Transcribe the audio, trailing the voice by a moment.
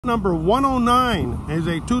Number 109 is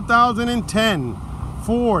a 2010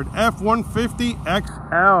 Ford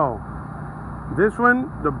F-150XL. This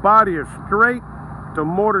one, the body is straight, the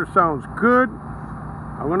motor sounds good.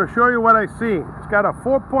 I'm going to show you what I see. It's got a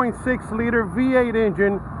 4.6 liter V8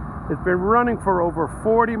 engine. It's been running for over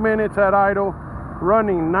 40 minutes at idle,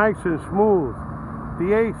 running nice and smooth.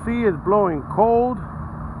 The AC is blowing cold,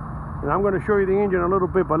 and I'm going to show you the engine a little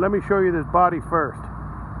bit, but let me show you this body first.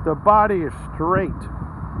 The body is straight.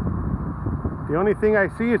 The only thing I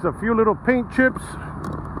see is a few little paint chips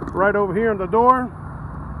right over here on the door,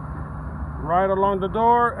 right along the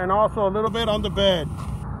door, and also a little bit on the bed.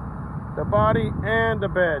 The body and the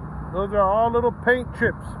bed. Those are all little paint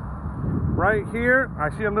chips. Right here, I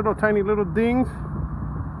see a little tiny little dings.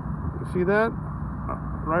 You see that?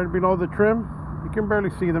 Right below the trim. You can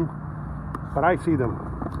barely see them, but I see them.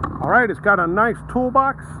 All right, it's got a nice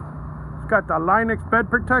toolbox. Got the Line-X bed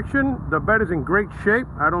protection. The bed is in great shape.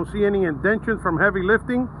 I don't see any indentions from heavy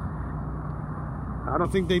lifting. I don't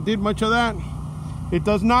think they did much of that. It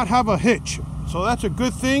does not have a hitch, so that's a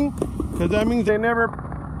good thing, because that means they never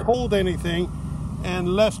told anything, and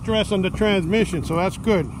less stress on the transmission, so that's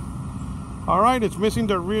good. All right, it's missing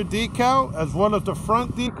the rear decal as well as the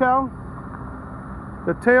front decal.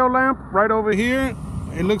 The tail lamp right over here,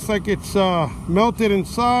 it looks like it's melted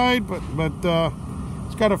inside, but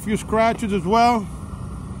it's got a few scratches as well.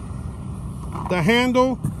 The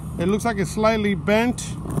handle, it looks like it's slightly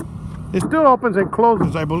bent. It still opens and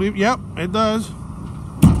closes, I believe. Yep, it does.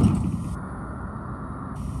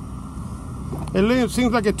 It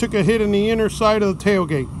seems like it took a hit in the inner side of the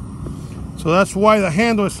tailgate. So that's why the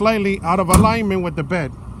handle is slightly out of alignment with the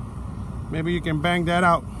bed. Maybe you can bang that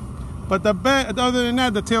out. But the bed, other than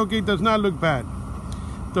that, the tailgate does not look bad.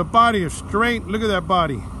 The body is straight. Look at that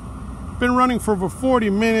body. Been running for over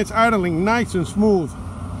 40 minutes, idling nice and smooth.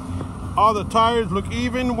 All the tires look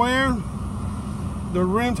even wear. The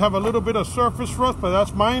rims have a little bit of surface rust, but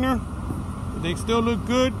that's minor. They still look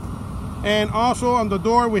good. And also on the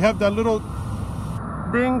door, we have that little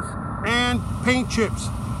dings and paint chips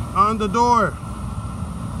on the door.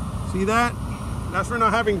 See that? That's for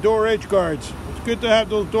not having door edge guards. It's good to have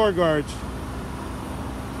those door guards.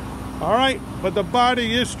 All right, but the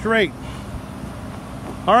body is straight.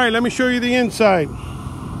 All right, let me show you the inside.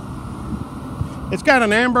 It's got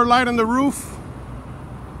an amber light on the roof.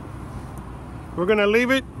 We're gonna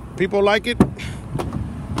leave it. People like it.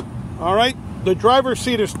 All right, the driver's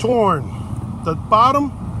seat is torn. The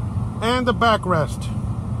bottom and the backrest.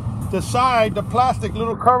 The side, the plastic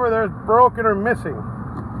little cover there is broken or missing.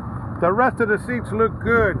 The rest of the seats look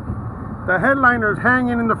good. The headliner is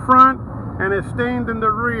hanging in the front and is stained in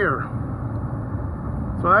the rear.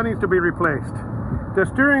 So that needs to be replaced. The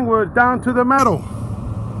steering wheel is down to the metal,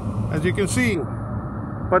 as you can see,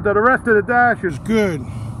 but the rest of the dash is good.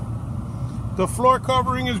 The floor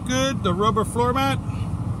covering is good, the rubber floor mat.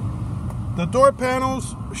 The door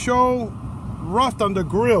panels show rust on the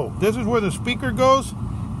grille. This is where the speaker goes.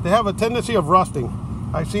 They have a tendency of rusting.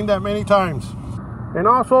 I've seen that many times. And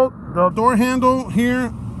also the door handle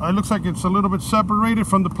here, it looks like it's a little bit separated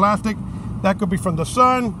from the plastic. That could be from the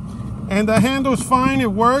sun. And the handle is fine,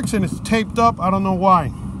 it works, and it's taped up. I don't know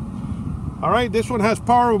why. All right, this one has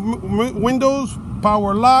power windows,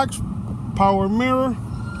 power locks, power mirror,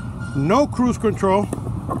 no cruise control.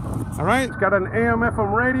 All right, it's got an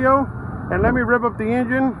AM/FM radio. And let me rev up the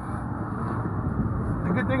engine.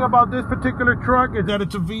 The good thing about this particular truck is that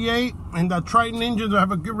it's a V8, and the Triton engines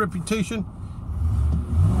have a good reputation.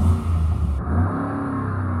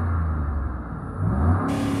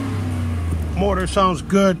 Motor sounds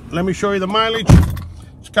good. Let me show you the mileage.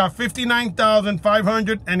 It's got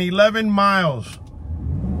 59,511 miles.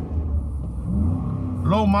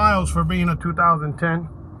 Low miles for being a 2010.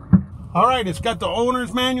 All right, it's got the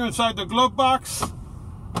owner's manual inside the glove box.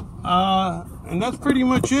 And that's pretty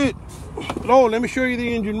much it. Oh, let me show you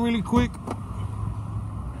the engine really quick.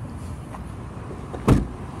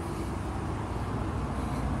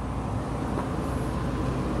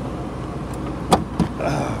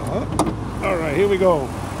 All right, here we go.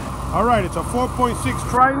 All right, it's a 4.6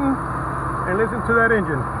 Triton, and listen to that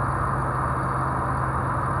engine.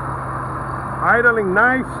 Idling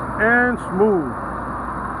nice and smooth.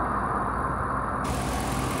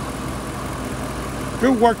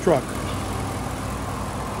 Good work truck.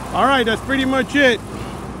 All right, that's pretty much it.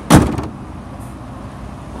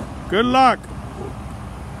 Good luck.